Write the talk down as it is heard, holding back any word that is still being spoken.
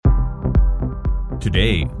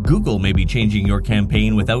Today, Google may be changing your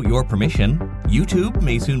campaign without your permission. YouTube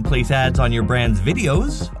may soon place ads on your brand's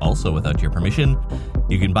videos, also without your permission.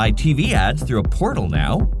 You can buy TV ads through a portal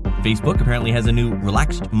now. Facebook apparently has a new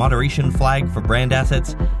relaxed moderation flag for brand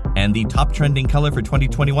assets. And the top trending color for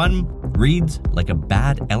 2021 reads like a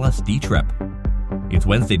bad LSD trip. It's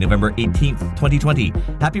Wednesday, November 18th, 2020.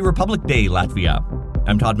 Happy Republic Day, Latvia.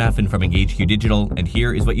 I'm Todd Maffin from EngageQ Digital, and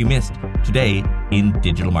here is what you missed today in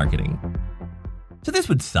digital marketing. So this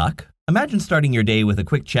would suck. Imagine starting your day with a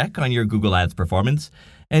quick check on your Google Ads performance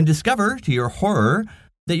and discover, to your horror,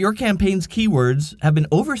 that your campaign's keywords have been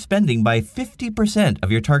overspending by 50%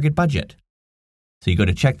 of your target budget. So you go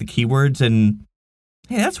to check the keywords and,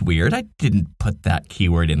 hey, that's weird. I didn't put that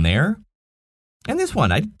keyword in there. And this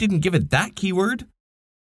one, I didn't give it that keyword.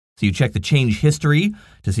 So you check the change history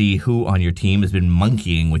to see who on your team has been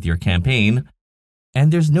monkeying with your campaign,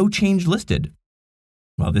 and there's no change listed.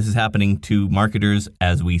 Well, this is happening to marketers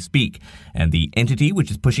as we speak, and the entity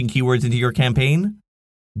which is pushing keywords into your campaign,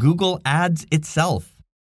 Google Ads itself.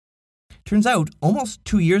 Turns out, almost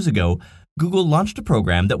 2 years ago, Google launched a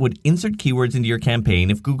program that would insert keywords into your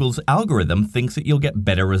campaign if Google's algorithm thinks that you'll get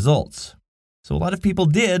better results. So a lot of people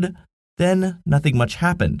did, then nothing much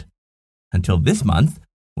happened. Until this month,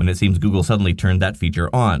 when it seems Google suddenly turned that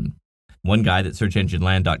feature on. One guy that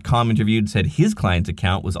SearchEngineLand.com interviewed said his client's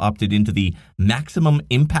account was opted into the maximum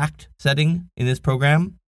impact setting in this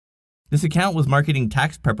program. This account was marketing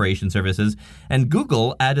tax preparation services, and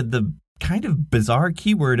Google added the kind of bizarre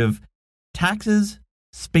keyword of taxes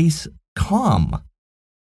space com.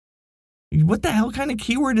 What the hell kind of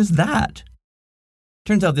keyword is that?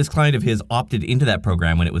 Turns out this client of his opted into that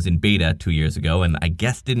program when it was in beta 2 years ago, and I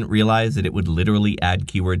guess didn't realize that it would literally add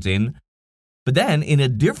keywords in. But then, in a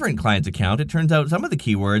different client's account, it turns out some of the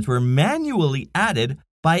keywords were manually added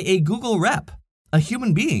by a Google rep, a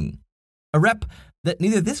human being, a rep that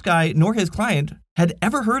neither this guy nor his client had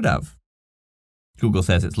ever heard of. Google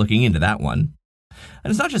says it's looking into that one.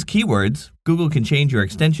 And it's not just keywords. Google can change your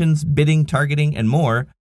extensions, bidding, targeting, and more.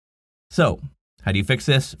 So, how do you fix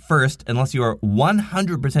this? First, unless you are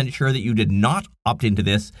 100% sure that you did not opt into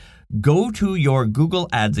this, go to your Google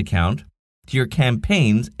Ads account, to your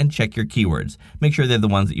campaigns, and check your keywords. Make sure they're the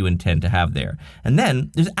ones that you intend to have there. And then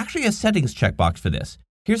there's actually a settings checkbox for this.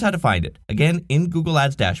 Here's how to find it. Again, in Google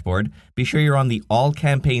Ads dashboard, be sure you're on the All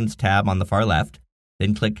Campaigns tab on the far left,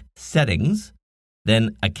 then click Settings,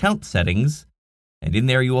 then Account Settings, and in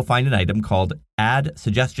there you will find an item called Ad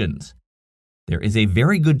Suggestions. There is a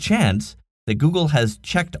very good chance that Google has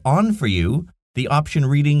checked on for you the option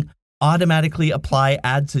reading Automatically Apply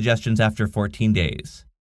Ad Suggestions after 14 days.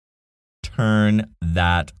 Turn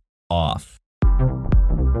that off.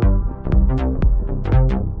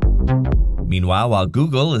 Meanwhile, while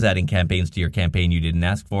Google is adding campaigns to your campaign you didn't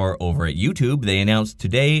ask for over at YouTube, they announced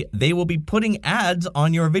today they will be putting ads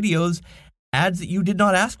on your videos, ads that you did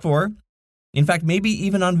not ask for. In fact, maybe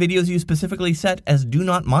even on videos you specifically set as do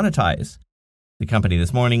not monetize. The company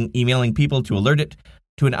this morning emailing people to alert it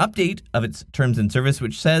to an update of its terms and service,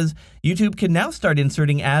 which says YouTube can now start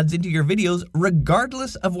inserting ads into your videos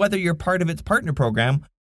regardless of whether you're part of its partner program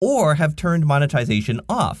or have turned monetization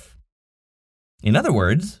off. In other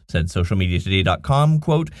words, said socialmediatoday.com,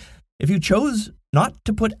 quote, if you chose not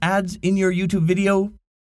to put ads in your YouTube video,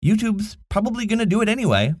 YouTube's probably going to do it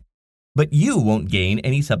anyway. But you won't gain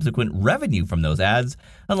any subsequent revenue from those ads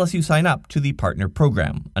unless you sign up to the partner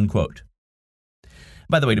program, unquote.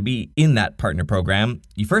 By the way, to be in that partner program,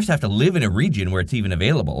 you first have to live in a region where it's even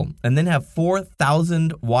available, and then have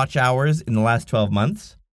 4,000 watch hours in the last 12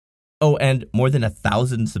 months. Oh, and more than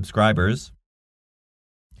 1,000 subscribers.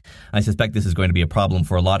 I suspect this is going to be a problem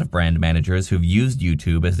for a lot of brand managers who've used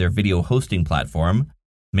YouTube as their video hosting platform.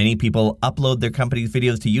 Many people upload their company's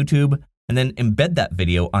videos to YouTube and then embed that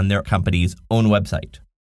video on their company's own website.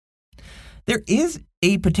 There is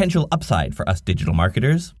a potential upside for us digital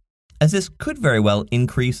marketers, as this could very well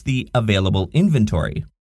increase the available inventory.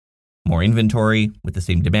 More inventory with the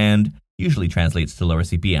same demand usually translates to lower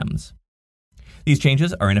CPMs. These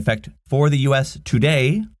changes are in effect for the US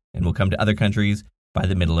today and will come to other countries by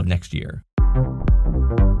the middle of next year.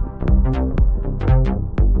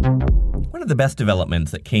 One of the best developments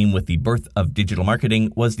that came with the birth of digital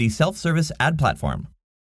marketing was the self-service ad platform.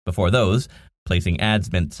 Before those, placing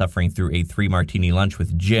ads meant suffering through a 3-martini lunch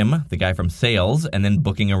with Jim, the guy from sales, and then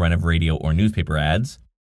booking a run of radio or newspaper ads.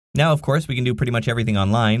 Now, of course, we can do pretty much everything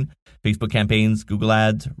online. Facebook campaigns, Google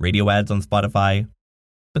ads, radio ads on Spotify.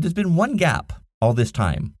 But there's been one gap all this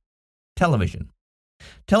time. Television.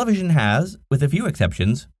 Television has, with a few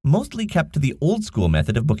exceptions, mostly kept to the old school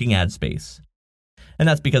method of booking ad space. And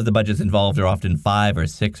that's because the budgets involved are often 5 or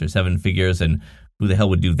 6 or 7 figures, and Who the hell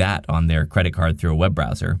would do that on their credit card through a web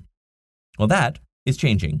browser? Well, that is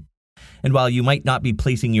changing. And while you might not be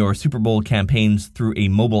placing your Super Bowl campaigns through a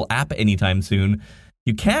mobile app anytime soon,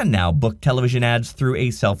 you can now book television ads through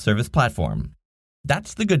a self-service platform.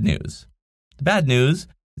 That's the good news. The bad news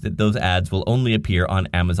is that those ads will only appear on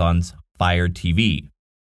Amazon's Fire TV.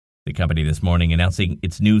 The company this morning announcing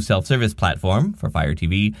its new self-service platform for Fire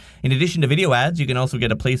TV. In addition to video ads, you can also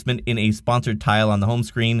get a placement in a sponsored tile on the home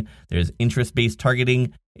screen. There's interest-based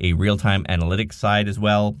targeting, a real-time analytics side as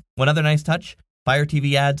well. One other nice touch, Fire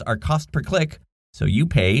TV ads are cost per click, so you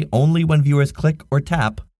pay only when viewers click or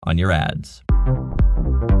tap on your ads.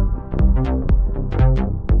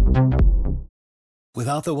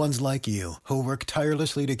 Without the ones like you, who work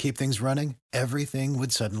tirelessly to keep things running, everything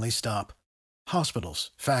would suddenly stop.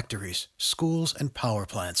 Hospitals, factories, schools, and power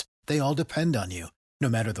plants, they all depend on you. No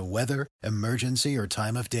matter the weather, emergency, or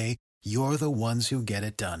time of day, you're the ones who get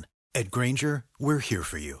it done. At Grainger, we're here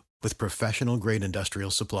for you with professional-grade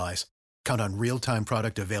industrial supplies. Count on real-time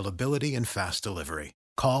product availability and fast delivery.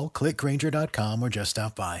 Call, click Grainger.com, or just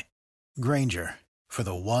stop by. Grainger, for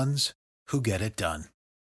the ones who get it done.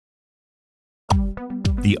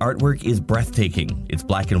 The artwork is breathtaking. It's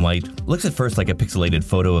black and white, looks at first like a pixelated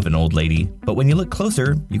photo of an old lady, but when you look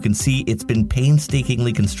closer, you can see it's been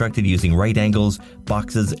painstakingly constructed using right angles,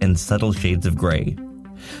 boxes, and subtle shades of gray.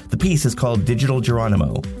 The piece is called Digital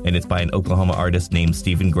Geronimo, and it's by an Oklahoma artist named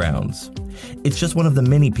Stephen Grounds. It's just one of the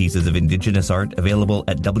many pieces of Indigenous art available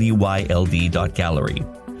at wyld.gallery.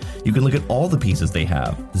 You can look at all the pieces they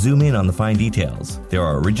have, zoom in on the fine details. There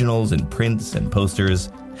are originals and prints and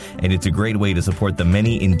posters, and it's a great way to support the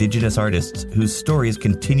many Indigenous artists whose stories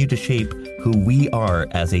continue to shape who we are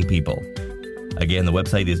as a people. Again, the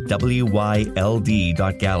website is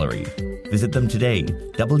wyld.gallery. Visit them today,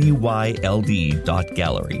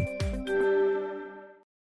 wyld.gallery.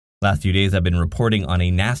 Last few days, I've been reporting on a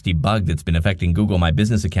nasty bug that's been affecting Google My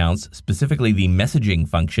Business accounts, specifically the messaging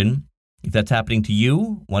function. If that's happening to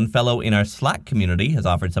you, one fellow in our Slack community has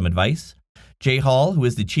offered some advice. Jay Hall, who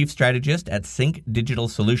is the chief strategist at Sync Digital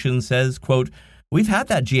Solutions, says, quote, "We've had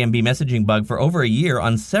that GMB messaging bug for over a year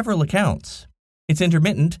on several accounts. It's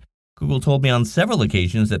intermittent. Google told me on several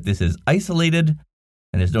occasions that this is isolated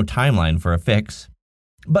and there's no timeline for a fix.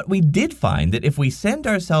 But we did find that if we send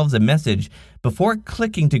ourselves a message before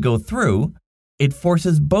clicking to go through, it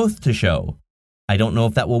forces both to show. I don't know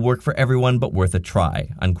if that will work for everyone, but worth a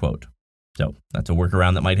try," unquote. So that's a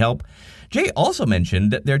workaround that might help. Jay also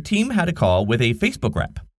mentioned that their team had a call with a Facebook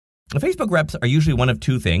rep. The Facebook reps are usually one of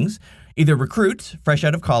two things: either recruits fresh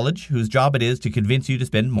out of college whose job it is to convince you to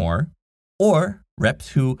spend more, or reps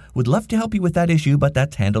who would love to help you with that issue, but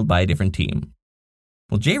that's handled by a different team.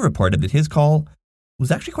 Well, Jay reported that his call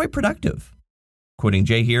was actually quite productive. Quoting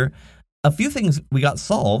Jay here, "A few things we got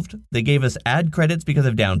solved. They gave us ad credits because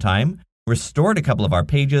of downtime, restored a couple of our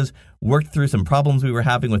pages, worked through some problems we were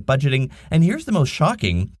having with budgeting, and here's the most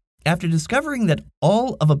shocking. After discovering that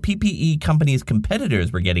all of a PPE company's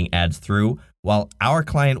competitors were getting ads through while our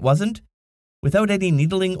client wasn't, without any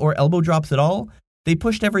needling or elbow drops at all, they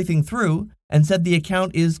pushed everything through and said the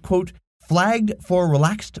account is, quote, flagged for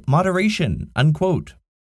relaxed moderation," unquote.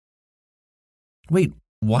 Wait,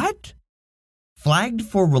 what? Flagged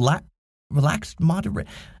for relaxed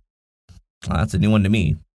moderation? Well, that's a new one to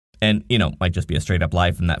me. And, might just be a straight up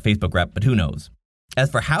lie from that Facebook rep, but who knows?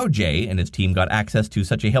 As for how Jay and his team got access to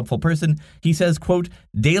such a helpful person, he says, quote,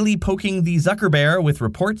 "daily poking the Zuckerbear with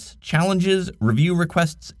reports, challenges, review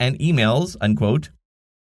requests, and emails," unquote.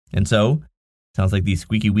 And so, sounds like the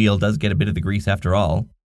squeaky wheel does get a bit of the grease after all.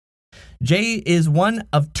 Jay is one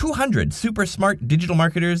of 200 super smart digital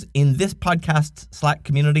marketers in this podcast's Slack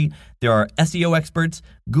community. There are SEO experts,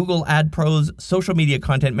 Google ad pros, social media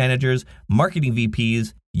content managers, marketing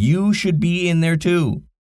VPs. You should be in there too.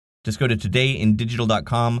 Just go to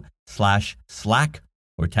todayindigital.com/Slack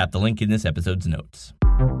or tap the link in this episode's notes.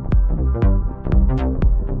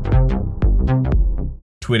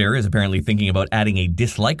 Twitter is apparently thinking about adding a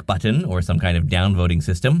dislike button or some kind of downvoting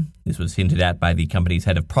system. This was hinted at by the company's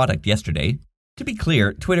head of product yesterday. To be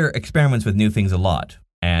clear, Twitter experiments with new things a lot,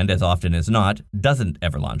 and as often as not, doesn't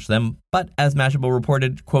ever launch them. But as Mashable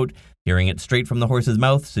reported, quote, "Hearing it straight from the horse's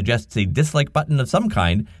mouth suggests a dislike button of some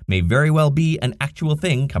kind may very well be an actual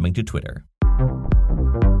thing coming to Twitter."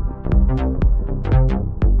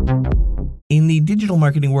 In the digital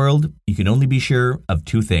marketing world, you can only be sure of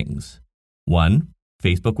two things. One,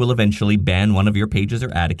 Facebook will eventually ban one of your pages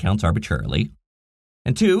or ad accounts arbitrarily.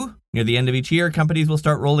 And two, near the end of each year, companies will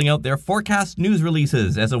start rolling out their forecast news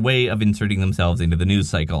releases as a way of inserting themselves into the news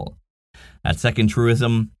cycle. That second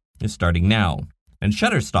truism is starting now. And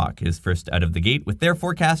Shutterstock is first out of the gate with their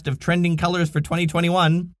forecast of trending colors for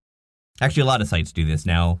 2021. Actually, a lot of sites do this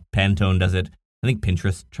now. Pantone does it. I think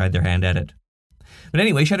Pinterest tried their hand at it. But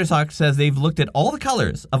anyway, Shutterstock says they've looked at all the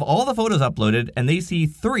colors of all the photos uploaded, and they see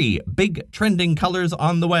 3 big trending colors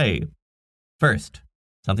on the way. First,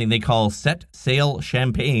 something they call Set Sail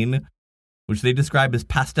Champagne, which they describe as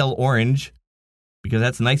pastel orange, because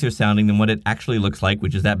that's nicer sounding than what it actually looks like,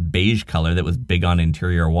 which is that beige color that was big on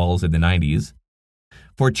interior walls in the 90s.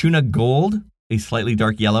 Fortuna Gold, a slightly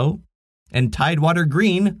dark yellow, and Tidewater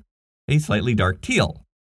Green, a slightly dark teal.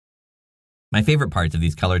 My favorite parts of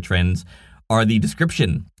these color trends are the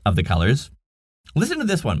description of the colors. Listen to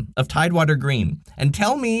this one of Tidewater Green and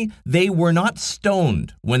tell me they were not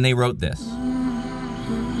stoned when they wrote this.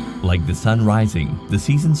 Like the sun rising, the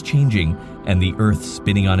seasons changing, and the earth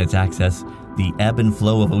spinning on its axis, the ebb and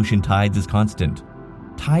flow of ocean tides is constant.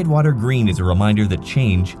 Tidewater Green is a reminder that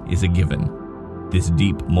change is a given. This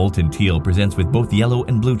deep molten teal presents with both yellow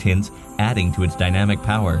and blue tints, adding to its dynamic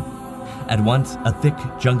power. At once a thick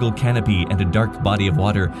jungle canopy and a dark body of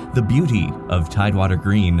water, the beauty of Tidewater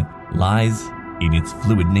Green lies in its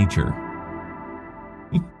fluid nature.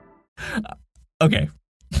 Okay.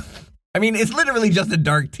 I mean, it's literally just a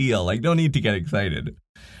dark teal. Like, no need to get excited.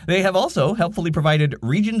 They have also helpfully provided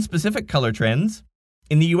region-specific color trends.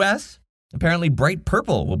 In the US, apparently bright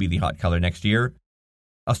purple will be the hot color next year.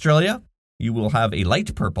 Australia, you will have a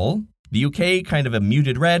light purple. The UK, kind of a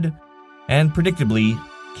muted red. And predictably,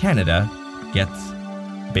 Canada gets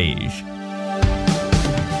beige.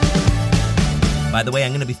 By the way,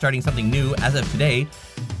 I'm going to be starting something new as of today.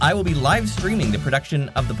 I will be live streaming the production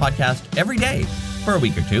of the podcast every day for a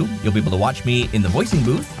week or 2. You'll be able to watch me in the voicing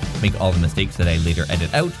booth, make all the mistakes that I later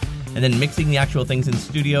edit out, and then mixing the actual things in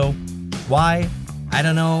studio. Why? I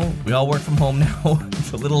don't know. We all work from home now.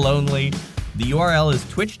 It's a little lonely. The URL is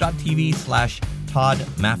twitch.tv/Todd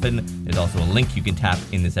Maffin. There's also a link you can tap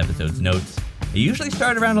in this episode's notes. I usually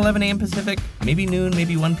start around 11 a.m. Pacific, maybe noon,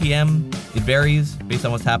 maybe 1 p.m. It varies based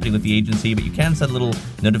on what's happening with the agency, but you can set a little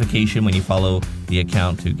notification when you follow the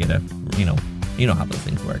account to get a, you know how those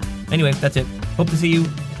things work. Anyway, that's it. Hope to see you.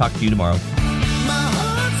 Talk to you tomorrow.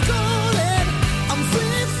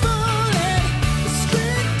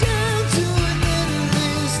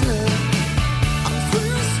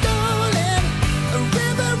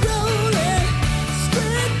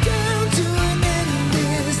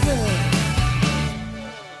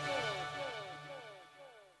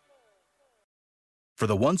 For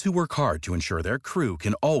the ones who work hard to ensure their crew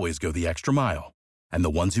can always go the extra mile, and the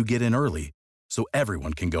ones who get in early so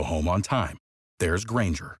everyone can go home on time, there's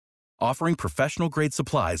Grainger, offering professional-grade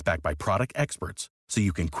supplies backed by product experts so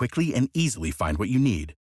you can quickly and easily find what you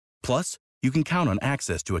need. Plus, you can count on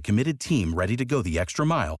access to a committed team ready to go the extra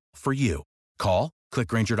mile for you. Call, click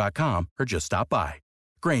Grainger.com, or just stop by.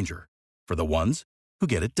 Grainger, for the ones who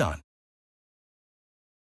get it done.